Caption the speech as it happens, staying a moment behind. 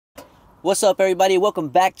What's up, everybody? Welcome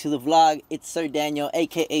back to the vlog. It's Sir Daniel,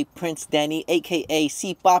 aka Prince Danny, aka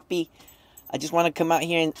C Poppy. I just want to come out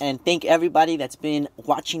here and thank everybody that's been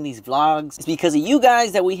watching these vlogs. It's because of you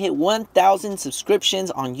guys that we hit 1,000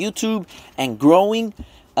 subscriptions on YouTube and growing.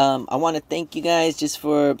 I want to thank you guys just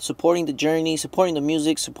for supporting the journey, supporting the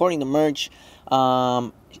music, supporting the merch,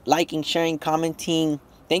 liking, sharing, commenting.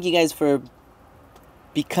 Thank you guys for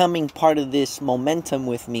becoming part of this momentum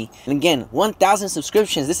with me. And again, 1,000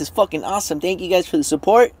 subscriptions. This is fucking awesome. Thank you guys for the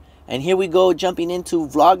support. And here we go, jumping into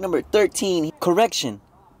vlog number 13. Correction,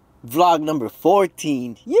 vlog number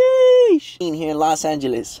 14. Yeesh! Here in Los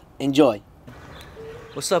Angeles. Enjoy.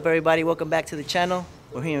 What's up, everybody? Welcome back to the channel.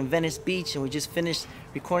 We're here in Venice Beach, and we just finished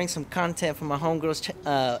recording some content for my homegirl's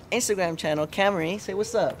Instagram channel, KAMRY. Say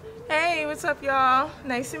what's up. Hey, what's up, y'all?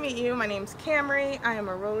 Nice to meet you. My name's KAMRY. I am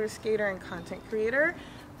a roller skater and content creator.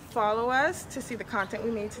 Follow us to see the content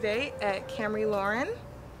we made today at KAMRY Lauren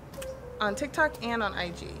on TikTok and on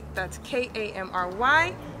IG. That's KAMRY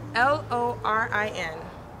LORIN.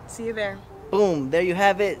 See you there. Boom, there you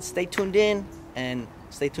have it. Stay tuned in and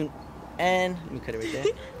stay tuned. And let me cut it right there.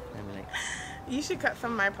 You should cut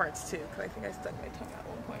some of my parts too, because I think I stuck my tongue at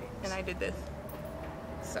one point and I did this.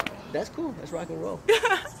 So that's cool. Let's rock and roll.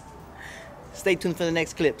 Stay tuned for the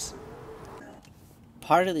next clips.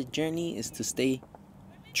 Part of the journey is to stay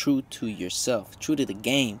true to yourself, true to the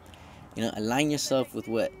game. You know, align yourself with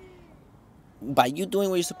what. By you doing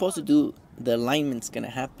what you're supposed to do, the alignment's gonna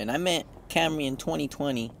happen. I met KAMRY in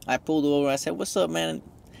 2020. I pulled over. I said, "What's up, man?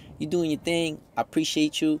 You doing your thing? I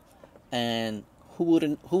appreciate you." And who would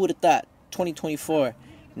have thought? 2024.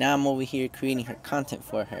 Now I'm over here creating her content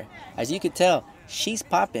for her. As you could tell, she's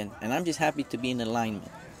popping, and I'm just happy to be in alignment.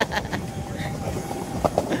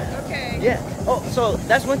 Okay. Yeah. Oh, so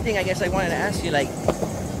that's one thing I guess I wanted to ask you. Like,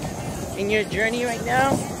 in your journey right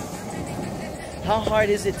now, how hard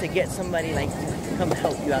is it to get somebody like to come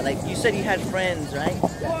help you out? Like you said, you had friends, right?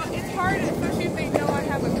 Well, it's hard, especially if they know I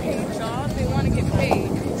have a paid job. They want to get paid,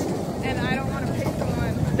 and I don't want to pay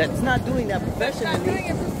someone That's not doing that that's professionally. not doing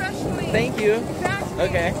it professionally. Thank you. Exactly.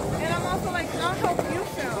 Okay. And I'm also like, I'll help you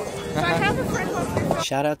film. So I have a friend who helps me film.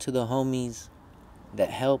 Shout out to the homies that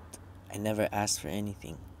helped and never asked for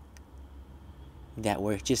anything. That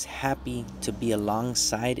were just happy to be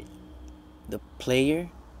alongside the player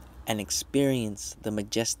and experience the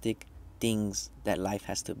majestic things that life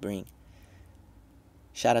has to bring.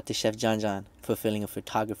 Shout out to Chef John fulfilling a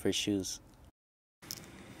photographer's shoes.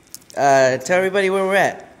 Tell everybody where we're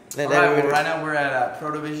at. All right, well, right now we're at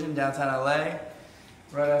Protovision, downtown LA,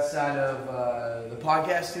 right outside of the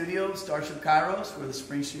podcast studio, Starship Kairos, where the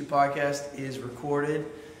Spring Street podcast is recorded.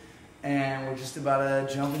 And we're just about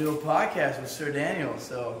to jump into a podcast with Sir Daniel.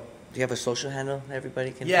 So, do you have a social handle that everybody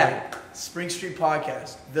can yeah, Spring Street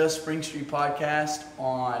Podcast. The Spring Street Podcast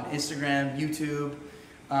on Instagram, YouTube.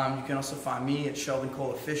 You can also find me at Sheldon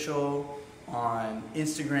Cole Official on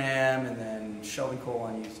Instagram, and then Sheldon Cole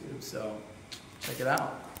on YouTube. So, check it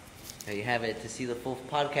out. There you have it. To see the full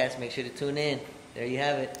podcast, make sure to tune in. There you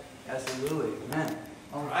have it. Absolutely, man.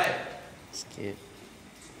 All right. Skip.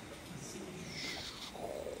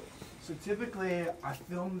 So typically, I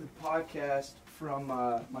film the podcast from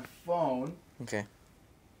my phone. Okay.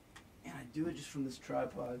 And I do it just from this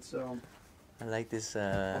tripod. So I like this.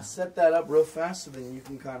 I'll set that up real fast, so then you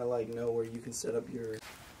can kind of like know where you can set up your.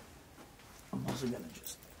 I'm also gonna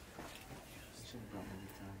just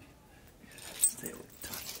stay with the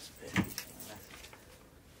tongue just a bit.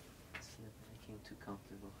 Became too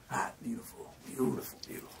comfortable. Ah, beautiful, beautiful,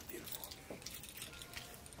 beautiful, beautiful.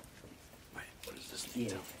 Wait, what is this thing?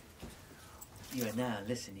 Yeah. You are now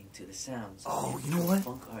listening to the sounds Oh, of you know what?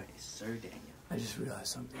 funk artist Sir Daniel. I just realized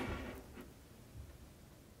something.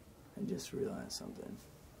 Do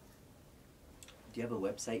you have a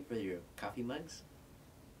website for your coffee mugs?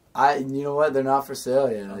 You know what? They're not for sale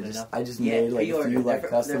yet. Oh, I just made like a few like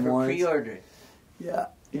custom ones. Pre-order. Yeah,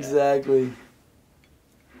 exactly.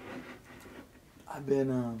 I've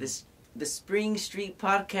been The Spring Street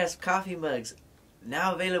Podcast coffee mugs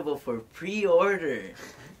now available for pre-order.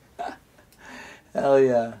 Hell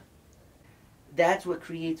yeah. That's what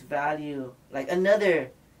creates value. Like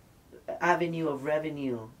another avenue of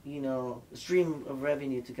revenue, you know, stream of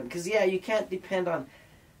revenue to come. Because, yeah, you can't depend on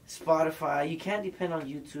Spotify. You can't depend on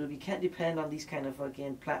YouTube. You can't depend on these kind of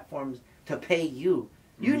fucking platforms to pay you.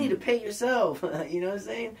 You need to pay yourself. You know what I'm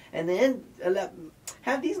saying? And then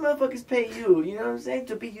have these motherfuckers pay you. You know what I'm saying?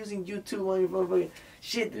 To be using YouTube on your motherfucking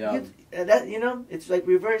shit. Yeah. You know, it's like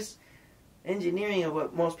reverse engineering of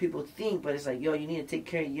what most people think, but it's like, yo, you need to take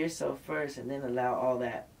care of yourself first and then allow all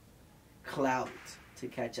that clout to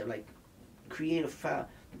catch up. Like, create a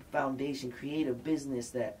foundation, create a business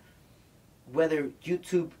that whether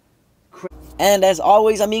YouTube. And as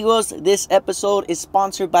always, amigos, this episode is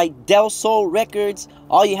sponsored by DELSOLRECORDS.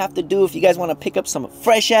 All you have to do if you guys want to pick up some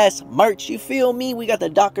fresh-ass merch, you feel me? We got the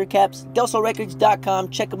Docker caps, DELSOLRECORDS.com.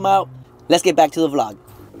 Check them out. Let's get back to the vlog.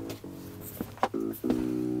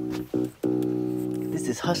 This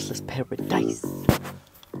is Hustler's Paradise.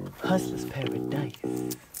 Hustler's Paradise.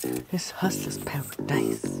 It's Hustler's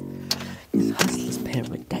Paradise. It's Hustler's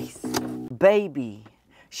Paradise. Baby,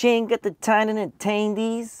 she ain't got the time to entertain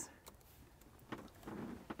these.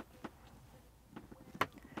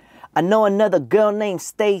 I know another girl named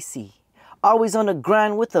Stacy, always on the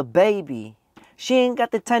grind with a baby. She ain't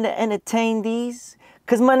got the time to entertain these,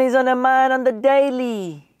 cause money's on her mind on the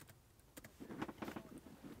daily.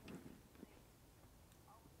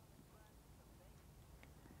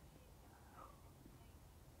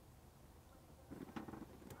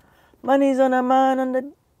 Money's on her mind on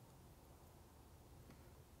the...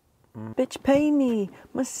 Bitch, pay me,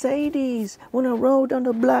 Mercedes, when I roll down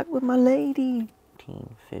the block with my lady.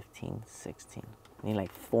 15, 16. I need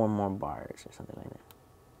like 4 more bars or something like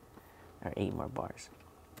that. Or 8 more bars.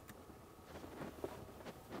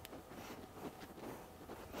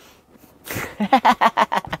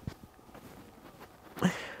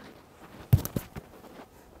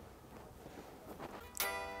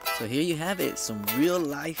 So here you have it. Some real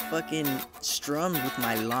life fucking strums with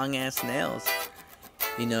my long ass nails.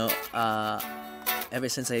 You know, ever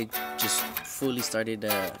since I just fully started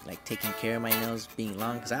like taking care of my nails being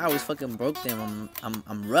long, because I always fucking broke them.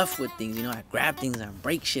 I'm rough with things, you know. I grab things and I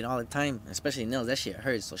break shit all the time, especially nails. That shit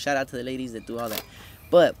hurts. So shout out to the ladies that do all that.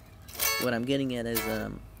 But what I'm getting at is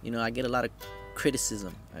you know, I get a lot of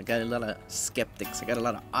criticism. I got a lot of skeptics. I got a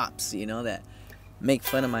lot of ops, you know, that make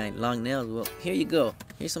fun of my long nails. Well, here you go.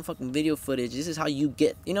 Here's some fucking video footage. This is how you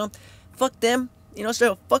get, you know, fuck them. You know, straight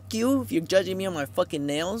up, fuck you if you're judging me on my fucking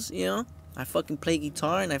nails, you know. I fucking play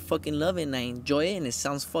guitar and I fucking love it and I enjoy it and it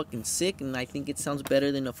sounds fucking sick and I think it sounds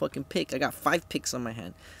better than a fucking pick. I got 5 picks on my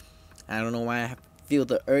hand. I don't know why I feel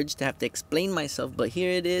the urge to have to explain myself, but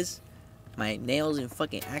here it is. My nails in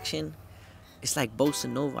fucking action. It's like bossa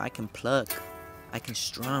nova. I can pluck. I can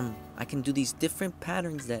strum. I can do these different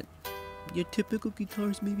patterns that your typical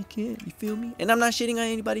guitars maybe can't. You feel me? And I'm not shitting on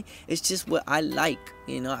anybody. It's just what I like.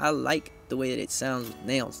 You know, I like the way that it sounds with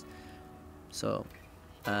nails. So...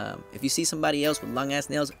 if you see somebody else with long ass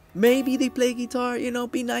nails, maybe they play guitar, you know,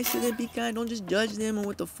 be nice to them, be kind, don't just judge them and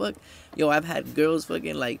what the fuck. Yo, I've had girls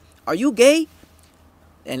fucking like, are you gay?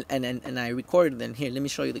 And I recorded them. Here, let me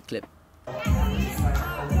show you the clip.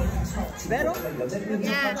 Vero?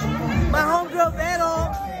 Yeah. My homegirl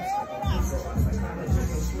Vero.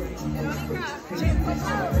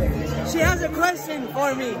 She has a question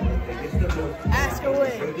for me. Ask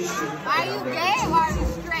away. Are you gay or are you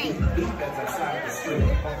straight?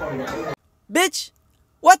 Bitch,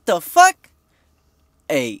 what the fuck?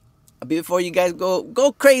 Hey, before you guys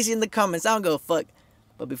go crazy in the comments, I don't give a fuck.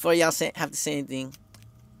 But before y'all have to say anything,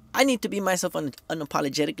 I need to be myself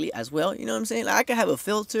unapologetically as well. You know what I'm saying? Like, I can have a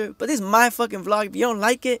filter, but this is my fucking vlog. If you don't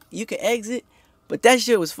like it, you can exit. But that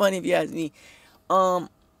shit was funny if you ask me.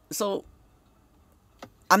 So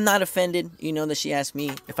I'm not offended, you know, that she asked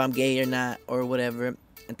me if I'm gay or not or whatever.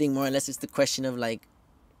 I think more or less it's the question of like,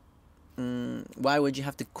 why would you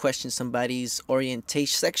have to question somebody's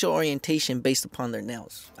orientation, sexual orientation based upon their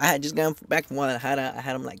nails? I had just gone back from one I had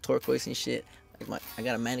them like turquoise and shit. Like I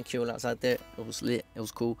got a manicure while I was out there. It was lit. It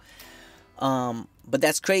was cool. But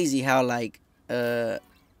that's crazy how like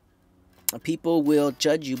people will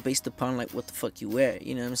judge you based upon like what the fuck you wear.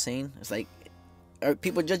 You know what I'm saying? It's like, are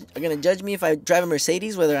people are gonna judge me if I drive a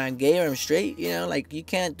Mercedes, whether I'm gay or I'm straight? You know, like, you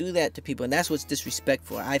can't do that to people, and that's what's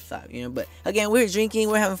disrespectful, I thought, you know. But again, we're drinking,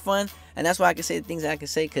 we're having fun, and that's why I can say the things I can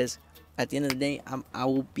say, because at the end of the day, I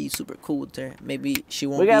will be super cool with her. Maybe she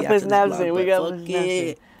won't. We got after this vlog, we got fuck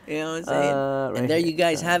it. You know what I'm saying? And there you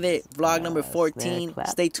guys have it, vlog number 14.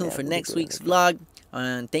 Stay tuned for next week's vlog.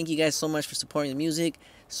 And thank you guys so much for supporting the music.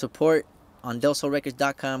 Support on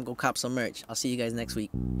DELSOLRECORDS.com. Go cop some merch. I'll see you guys next week.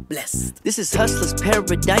 Blessed. This is Hustler's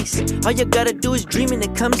Paradise. All you gotta do is dream and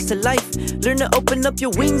it comes to life. Learn to open up your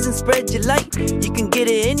wings and spread your light. You can get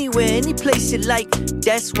it anywhere, any place you like.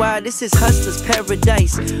 That's why this is Hustler's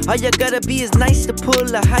Paradise. All you gotta be is nice to pull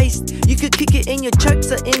a heist. You could kick it in your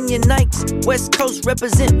chucks or in your Nikes. West Coast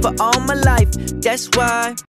represent for all my life. That's why.